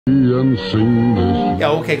Yeah,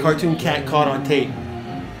 okay, cartoon cat caught on tape.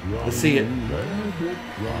 Let's see it.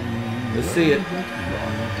 Let's see it.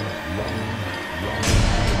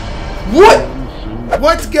 What?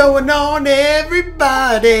 What's going on,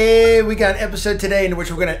 everybody? We got an episode today in which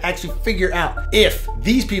we're gonna actually figure out if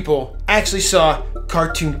these people actually saw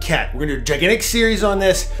Cartoon Cat. We're gonna do a gigantic series on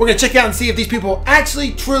this. We're gonna check out and see if these people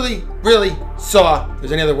actually, truly, really saw, if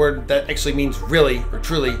there's any other word that actually means really or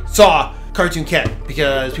truly, saw Cartoon Cat.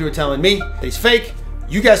 Because people are telling me that he's fake.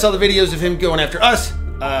 You guys saw the videos of him going after us.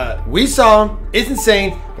 We saw him. It's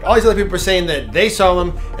insane. But all these other people are saying that they saw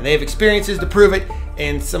him and they have experiences to prove it.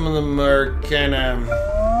 And some of them are kind of...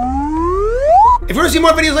 If you want to see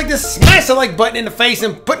more videos like this, smash the like button in the face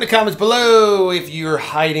and put in the comments below if you're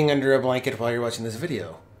hiding under a blanket while you're watching this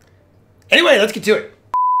video. Anyway, let's get to it.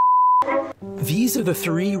 These are the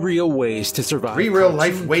 3 real ways to survive. 3 real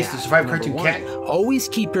life ways to survive Cartoon Cat. Always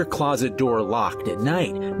keep your closet door locked at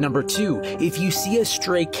night. Number 2, if you see a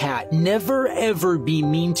stray cat, never ever be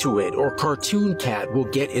mean to it, or Cartoon Cat will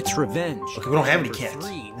get its revenge. Okay, we don't have any cats.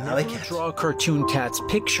 I like cats. Draw a Cartoon Cat's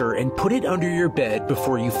picture and put it under your bed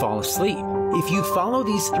before you fall asleep. If you follow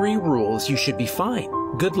these 3 rules, you should be fine.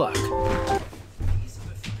 Good luck.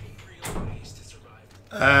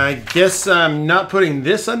 I guess I'm not putting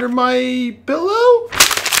this under my pillow?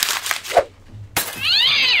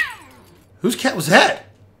 Whose cat was that?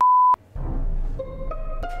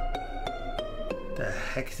 The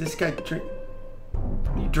heck is this guy drink?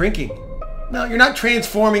 What are you drinking? No, you're not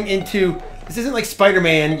transforming into... This isn't like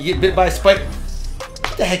Spider-Man. You get bit by a spider.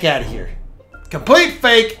 Get the heck out of here. Complete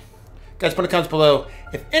fake. Guys, put in the comments below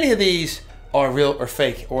if any of these are real or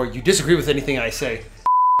fake, or you disagree with anything I say.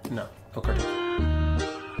 No cartoon.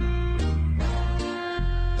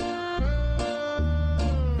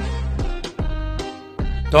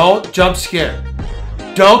 Don't jump scare.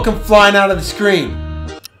 Don't come flying out of the screen.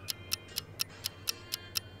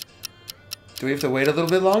 Do we have to wait a little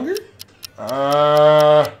bit longer?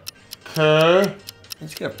 Okay. I'm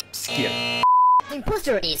just gonna skip.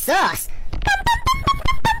 Imposter is sus.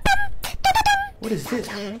 What is this?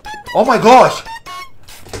 Oh my gosh!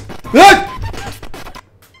 Look!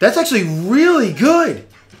 That's actually really good.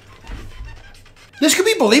 This could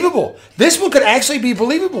be believable. This one could actually be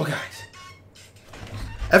believable, guys.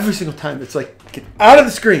 Every single time, it's like, get out of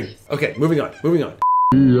the screen. Okay, moving on, moving on.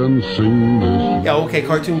 Yeah, okay,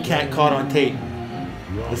 Cartoon Cat caught on tape.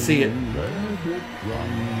 Let's see it.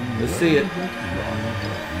 Let's see it.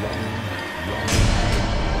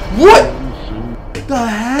 What the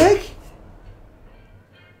heck?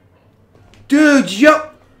 Dude,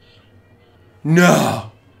 yo.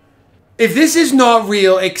 No. If this is not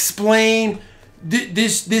real, explain.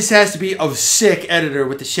 This has to be a sick editor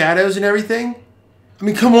with the shadows and everything. I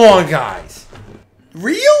mean, come on, guys.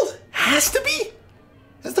 Real? Has to be?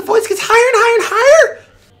 As the voice gets higher and higher and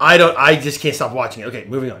higher? I just can't stop watching it. Okay,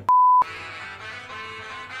 moving on.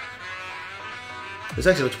 This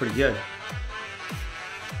actually looks pretty good.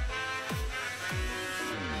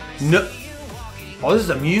 No. Oh, this is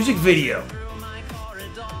a music video.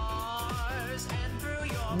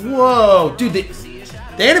 Whoa, dude, the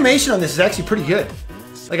animation on this is actually pretty good.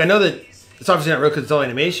 Like, I know that it's obviously not real because it's all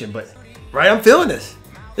animation, but... Right, I'm feeling this.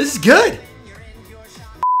 This is good.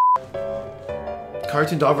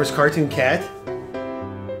 Cartoon dog versus Cartoon Cat.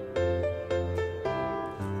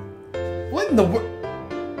 What in the world?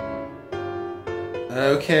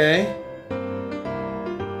 Okay.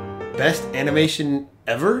 Best animation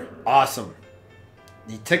ever? Awesome.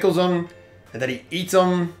 He tickles them, and then he eats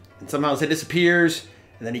them, and somehow his head disappears,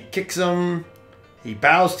 and then he kicks them, he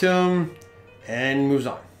bows to him, and moves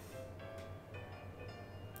on.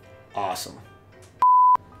 Awesome.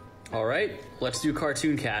 Alright, let's do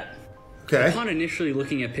Cartoon Cat. Okay. Upon initially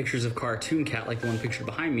looking at pictures of Cartoon Cat, like the one pictured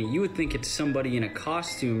behind me, you would think it's somebody in a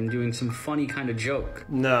costume doing some funny kind of joke.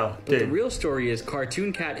 No, but the real story is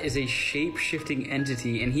Cartoon Cat is a shape-shifting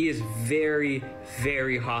entity, and he is very,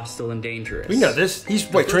 very hostile and dangerous. We know this. He's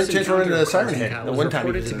transformed into a Siren head. The one time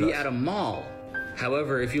he reported to be at a mall.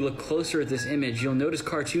 However, if you look closer at this image, you'll notice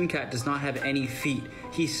Cartoon Cat does not have any feet.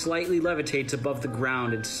 He slightly levitates above the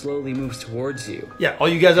ground and slowly moves towards you. Yeah, all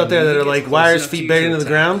you guys out there that are like, why are his feet buried into the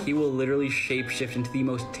ground? He will literally shapeshift into the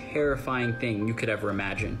most terrifying thing you could ever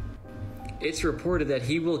imagine. It's reported that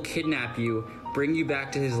he will kidnap you, bring you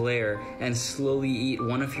back to his lair, and slowly eat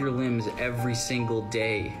one of your limbs every single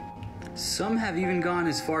day. Some have even gone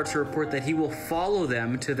as far to report that he will follow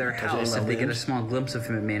them to their house if they get a small glimpse of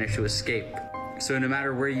him and manage to escape. So no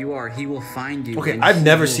matter where you are, he will find you. Okay, I've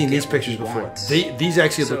never seen these pictures before. These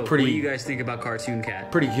actually look pretty... What do you guys think about Cartoon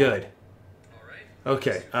Cat? Pretty good.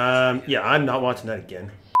 Okay, yeah, I'm not watching that again.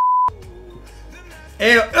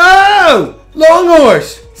 And, oh!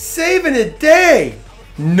 Longhorse! Saving a day!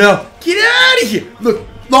 No. Get out of here! Look,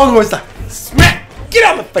 Longhorse like, smack! Get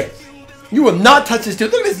out of my face! You will not touch this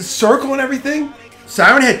dude. Look at this, the circle and everything.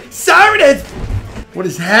 Siren head! Siren head! What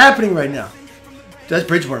is happening right now? That's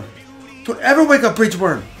Bridgeworm. Don't ever wake up,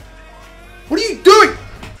 Bridgeworm. What are you doing?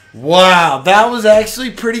 Wow, that was actually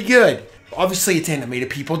pretty good. Obviously, it's animated,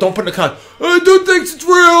 people. Don't put in the comments, I don't think it's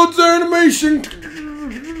real, it's animation.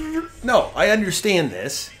 No, I understand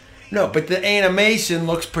this. No, but the animation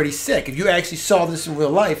looks pretty sick. If you actually saw this in real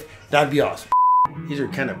life, that'd be awesome. These are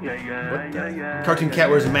kind of... What the? Cartoon cat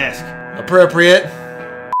wears a mask. Appropriate.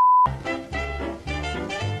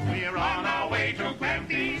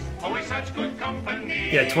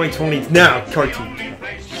 Yeah, 2020 is now cartoon.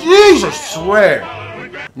 Jeez, I swear.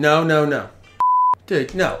 No, no, no.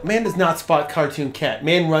 Dude, no. Man does not spot cartoon cat.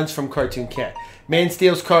 Man runs from cartoon cat. Man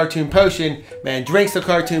steals cartoon potion. Man drinks the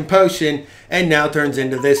cartoon potion. And now turns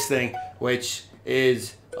into this thing, which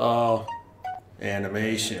is all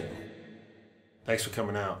animation. Thanks for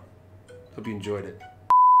coming out. Hope you enjoyed it.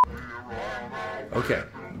 Okay,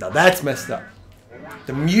 now that's messed up.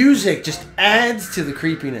 The music just adds to the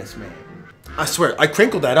creepiness, man. I swear, I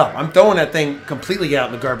crinkled that up. I'm throwing that thing completely out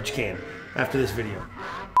in the garbage can after this video.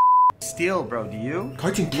 Steal, bro, do you?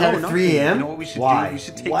 Cartoon cat at 3 a.m.? You know what we should Why? do? We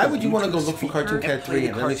should take Why would you want to go look for Cartoon Cat at 3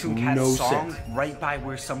 a.m.? That makes no sense. Right by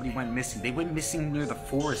where somebody went missing. They went missing near the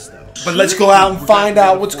forest, though. But let's go out and find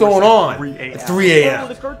out what's going on at 3 a.m. Oh,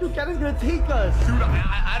 the Cartoon Cat is gonna take us. Dude,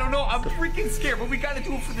 I don't know. I'm freaking scared, but we gotta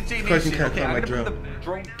do it for the J Nation. Cartoon Cat Okay, on I'm my gonna drone. put the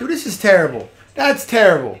drone. Dude, this is terrible. That's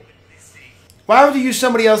terrible. Why would you use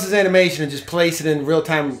somebody else's animation and just place it in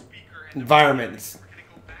real-time environments?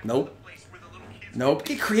 Nope. Nope.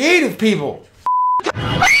 Get creative, people. Yeah,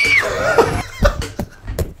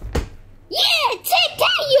 take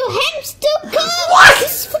that, you hamster cunt! What?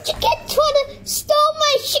 This is what you get trying to steal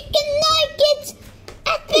my chicken nuggets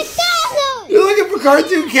at McDonald's! You're looking for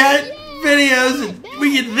Cartoon Cat videos and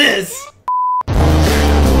we get this.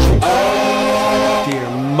 Dear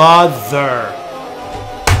mother.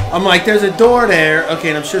 I'm like, there's a door there. Okay,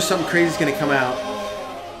 and I'm sure something crazy is going to come out.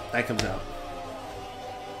 That comes out.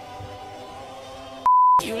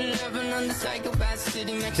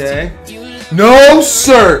 Okay. No,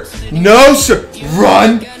 sir. No, sir.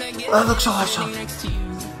 Run. That looks awesome.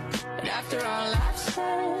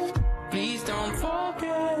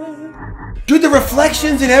 Dude, the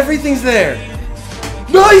reflections and everything's there.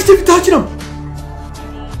 No, he's even touching them.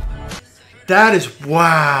 That is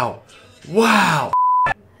wow. Wow.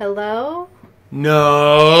 Hello?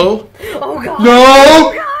 No. Oh god. No.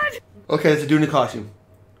 Oh god. Okay, that's a dude in a costume.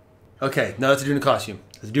 Okay, no, that's a dude in a costume.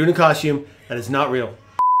 That's a dude in a costume. That is not real.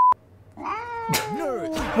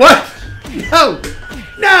 What? No.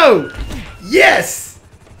 No. Yes.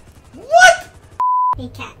 What? Hey,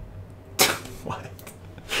 cat. What?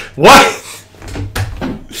 What?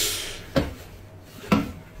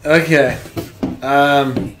 Okay.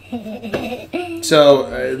 So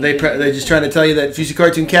they're just trying to tell you that if you see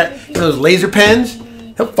Cartoon Cat, you know those laser pens,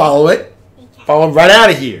 he'll follow it. Follow him right out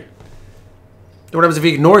of here. Then what happens if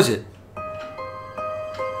he ignores it?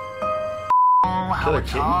 How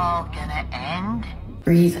it's all gonna end?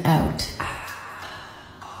 Breathe out.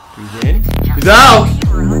 Breathe in. Breathe out.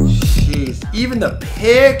 Jeez. Even the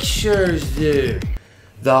pictures, dude.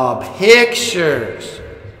 The pictures.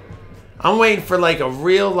 I'm waiting for like a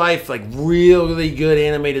real life, like really good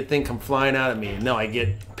animated thing come flying out at me. No, I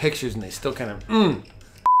get pictures and they still kind of,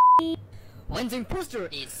 When's imposter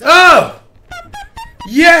is Oh!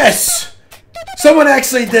 Yes! Someone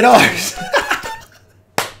actually did ours.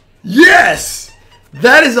 Yes!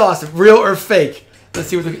 That is awesome. Real or fake? Let's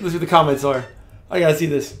see what the comments are. I gotta see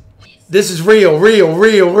this. This is real, real,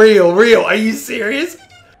 real, real, real. Are you serious?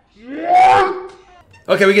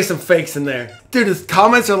 Okay, we get some fakes in there. Dude, the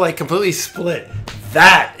comments are like completely split.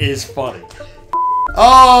 That is funny.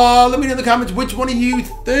 Oh, let me know in the comments which one of you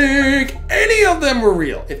think any of them were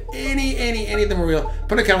real. If any of them were real,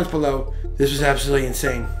 put in the comments below. This was absolutely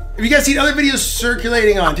insane. If you guys see other videos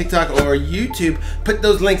circulating on TikTok or YouTube, put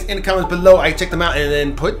those links in the comments below. I check them out and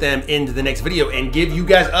then put them into the next video and give you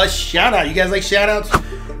guys a shout out. You guys like shout outs?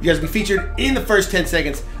 You guys will be featured in the first 10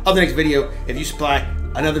 seconds of the next video if you supply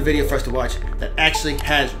another video for us to watch that actually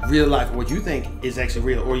has real life, or what you think is actually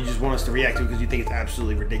real, or you just want us to react to because you think it's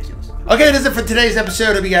absolutely ridiculous. Okay, that's it for today's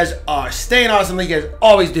episode. Hope you guys are staying awesome like you guys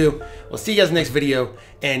always do. We'll see you guys in the next video,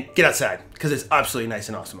 and get outside because it's absolutely nice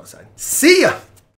and awesome outside. See ya!